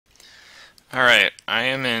Alright, I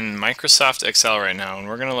am in Microsoft Excel right now, and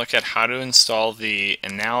we're going to look at how to install the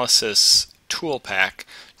analysis toolpak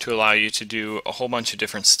to allow you to do a whole bunch of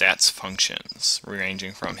different stats functions,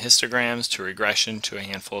 ranging from histograms to regression to a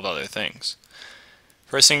handful of other things.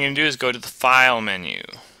 First thing you're going to do is go to the File menu,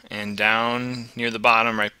 and down near the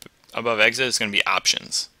bottom right above Exit is going to be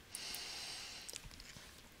Options.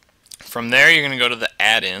 From there you're going to go to the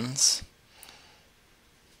Add-ins,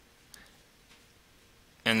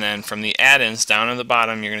 and then from the add-ins down at the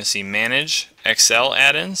bottom you're going to see Manage Excel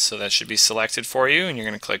Add-ins, so that should be selected for you, and you're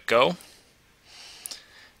going to click Go,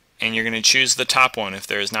 and you're going to choose the top one. If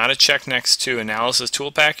there is not a check next to Analysis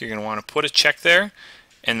Toolpak, you're going to want to put a check there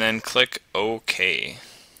and then click OK.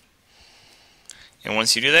 And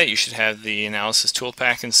once you do that, you should have the Analysis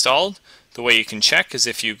Toolpak installed. The way you can check is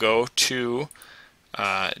if you go to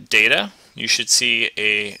Data, you should see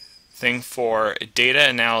a thing for Data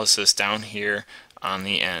Analysis down here on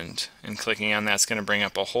the end, and clicking on that's going to bring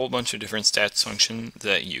up a whole bunch of different stats functions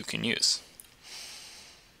that you can use.